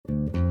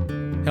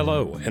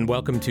Hello, and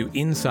welcome to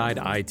Inside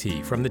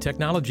IT from the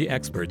technology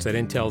experts at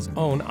Intel's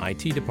own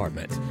IT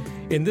department.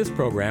 In this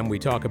program, we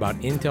talk about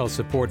Intel's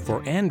support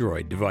for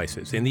Android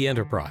devices in the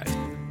enterprise.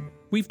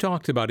 We've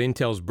talked about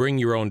Intel's Bring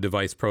Your Own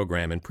Device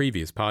program in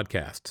previous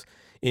podcasts.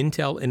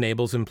 Intel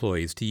enables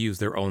employees to use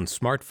their own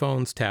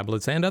smartphones,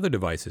 tablets, and other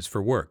devices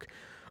for work.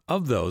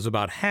 Of those,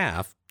 about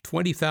half,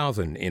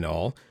 20,000 in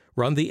all,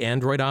 run the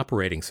Android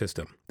operating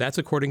system. That's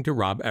according to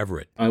Rob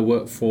Everett. I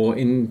work for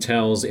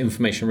Intel's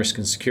Information Risk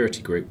and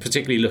Security Group,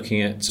 particularly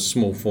looking at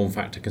small form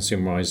factor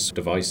consumerized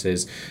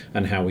devices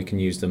and how we can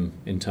use them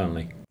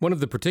internally. One of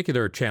the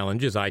particular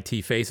challenges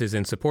IT faces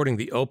in supporting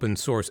the open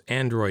source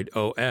Android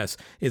OS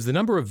is the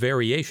number of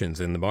variations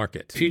in the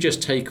market. If you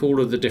just take all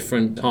of the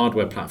different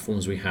hardware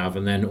platforms we have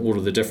and then all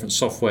of the different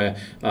software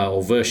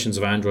or versions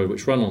of Android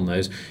which run on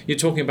those, you're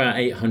talking about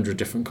 800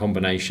 different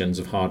combinations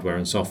of hardware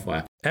and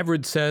software.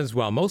 Everett says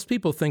while most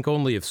people think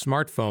only of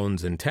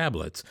smartphones and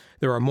tablets,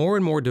 there are more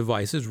and more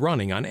devices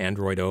running on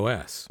Android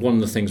OS. One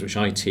of the things which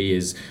IT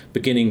is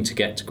beginning to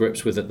get to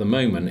grips with at the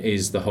moment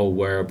is the whole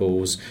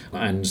wearables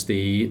and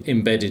the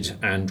embedded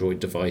Android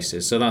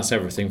devices. So that's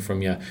everything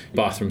from your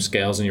bathroom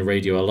scales and your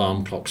radio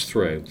alarm clocks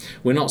through.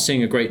 We're not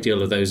seeing a great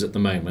deal of those at the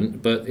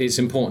moment, but it's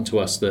important to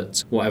us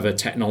that whatever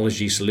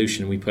technology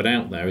solution we put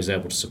out there is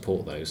able to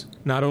support those.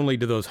 Not only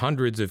do those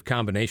hundreds of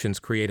combinations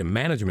create a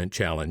management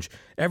challenge,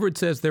 Everett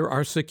says there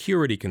are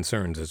security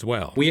concerns as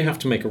well. We have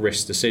to make a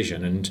risk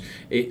decision, and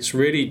it's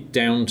really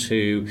down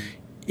to,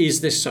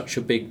 is this such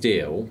a big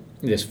deal,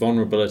 this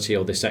vulnerability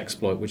or this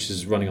exploit which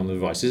is running on the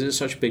device, is it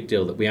such a big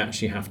deal that we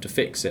actually have to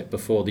fix it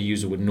before the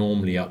user would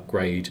normally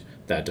upgrade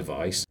their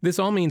device? This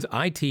all means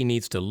IT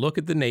needs to look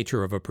at the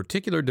nature of a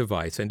particular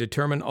device and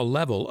determine a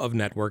level of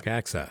network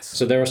access.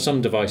 So there are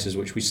some devices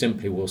which we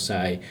simply will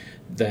say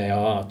they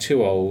are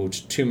too old,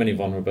 too many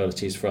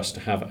vulnerabilities for us to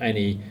have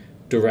any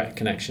direct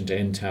connection to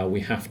Intel.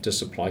 We have to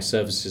supply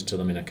services to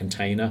them in a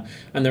container.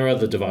 And there are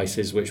other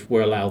devices which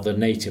will allow the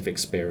native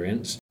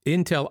experience.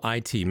 Intel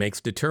IT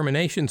makes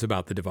determinations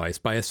about the device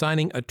by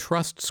assigning a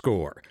trust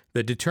score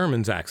that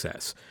determines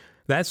access.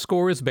 That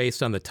score is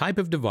based on the type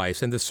of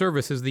device and the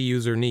services the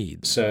user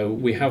needs. So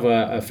we have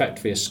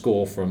effectively a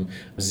score from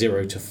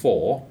 0 to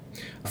 4.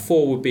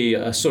 4 would be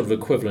a sort of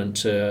equivalent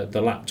to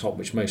the laptop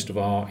which most of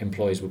our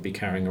employees would be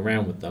carrying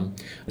around with them.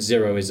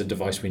 0 is a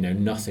device we know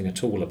nothing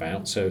at all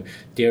about, so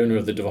the owner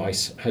of the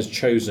device has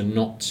chosen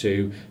not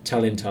to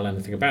tell Intel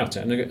anything about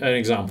it. And an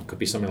example could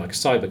be something like a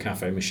cyber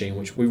cafe machine,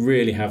 which we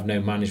really have no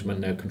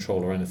management, no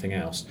control or anything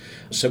else.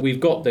 So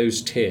we've got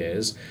those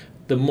tiers.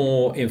 The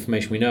more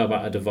information we know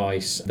about a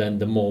device, then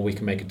the more we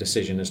can make a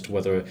decision as to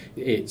whether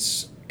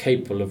it's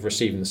capable of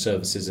receiving the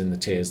services in the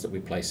tiers that we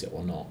place it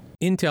or not.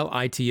 Intel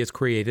IT has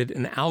created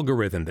an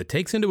algorithm that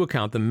takes into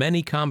account the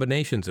many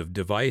combinations of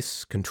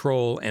device,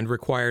 control, and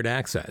required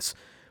access.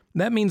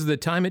 That means the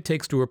time it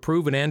takes to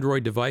approve an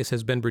Android device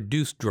has been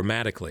reduced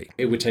dramatically.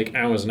 It would take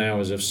hours and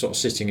hours of sort of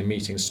sitting in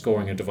meetings,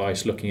 scoring a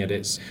device, looking at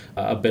its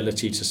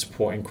ability to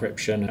support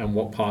encryption and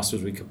what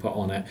passwords we could put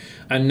on it.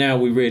 And now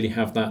we really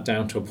have that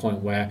down to a point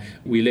where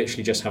we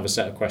literally just have a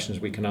set of questions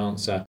we can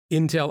answer.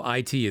 Intel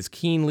IT is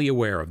keenly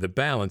aware of the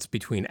balance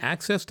between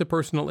access to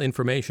personal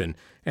information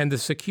and the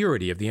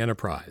security of the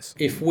enterprise.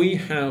 If we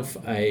have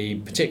a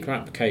particular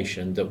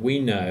application that we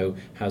know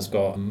has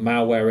got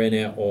malware in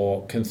it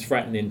or can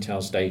threaten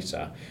Intel's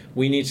data,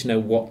 we need to know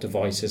what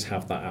devices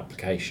have that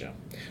application.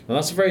 Now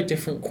that's a very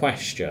different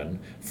question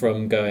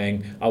from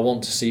going, I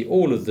want to see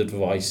all of the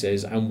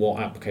devices and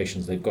what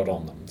applications they've got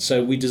on them.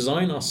 So we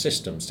design our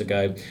systems to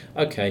go,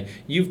 okay,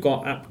 you've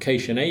got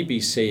application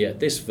ABC at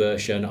this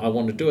version, I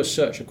want to do a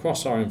search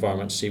across our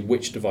environment to see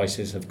which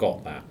devices have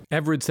got that.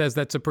 Everett says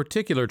that's a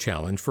particular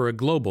challenge for a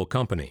global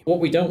company. What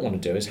we don't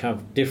want to do is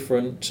have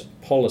different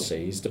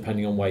policies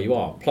depending on where you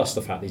are, plus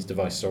the fact these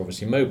devices are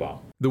obviously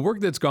mobile. The work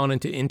that's gone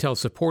into Intel's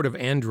support of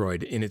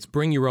Android in its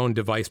Bring Your Own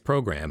Device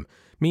program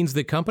means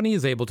the company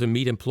is able to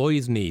meet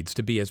employees' needs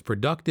to be as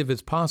productive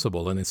as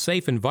possible in a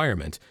safe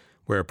environment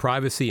where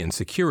privacy and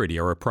security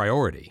are a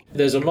priority.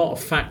 There's a lot of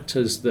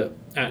factors that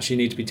actually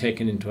need to be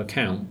taken into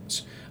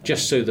account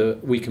just so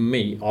that we can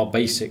meet our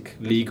basic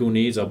legal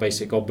needs, our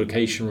basic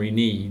obligatory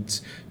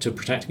needs to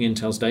protecting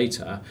Intel's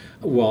data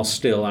while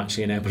still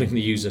actually enabling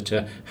the user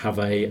to have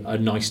a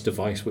nice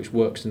device which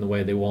works in the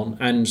way they want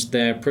and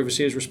their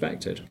privacy is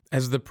respected.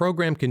 As the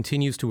program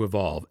continues to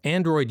evolve,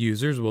 Android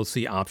users will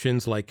see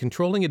options like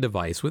controlling a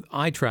device with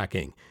eye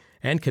tracking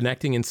and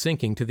connecting and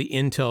syncing to the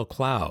Intel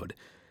cloud.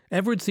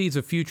 Everett sees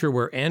a future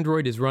where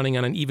Android is running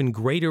on an even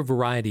greater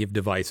variety of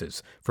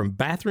devices, from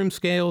bathroom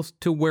scales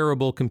to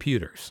wearable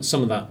computers.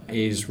 Some of that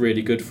is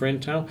really good for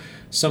Intel.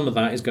 Some of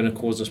that is going to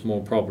cause us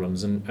more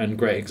problems. And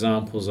great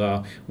examples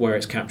are where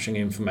it's capturing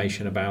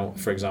information about,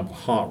 for example,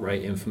 heart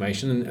rate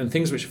information and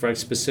things which are very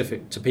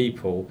specific to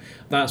people.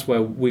 That's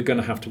where we're going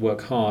to have to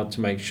work hard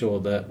to make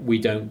sure that we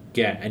don't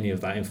get any of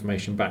that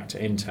information back to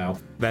Intel.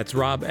 That's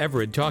Rob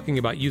Everett talking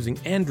about using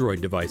Android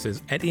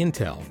devices at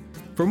Intel.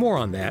 For more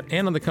on that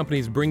and on the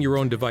company's Bring Your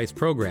Own Device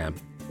program,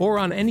 or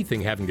on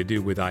anything having to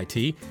do with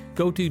IT,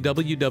 go to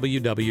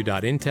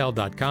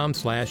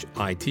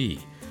www.intel.com/IT.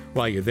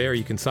 While you're there,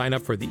 you can sign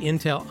up for the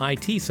Intel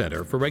IT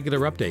Center for regular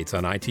updates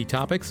on IT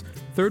topics,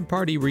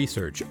 third-party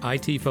research,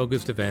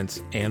 IT-focused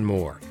events, and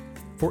more.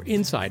 For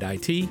Inside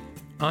IT,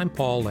 I'm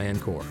Paul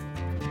Lancourt.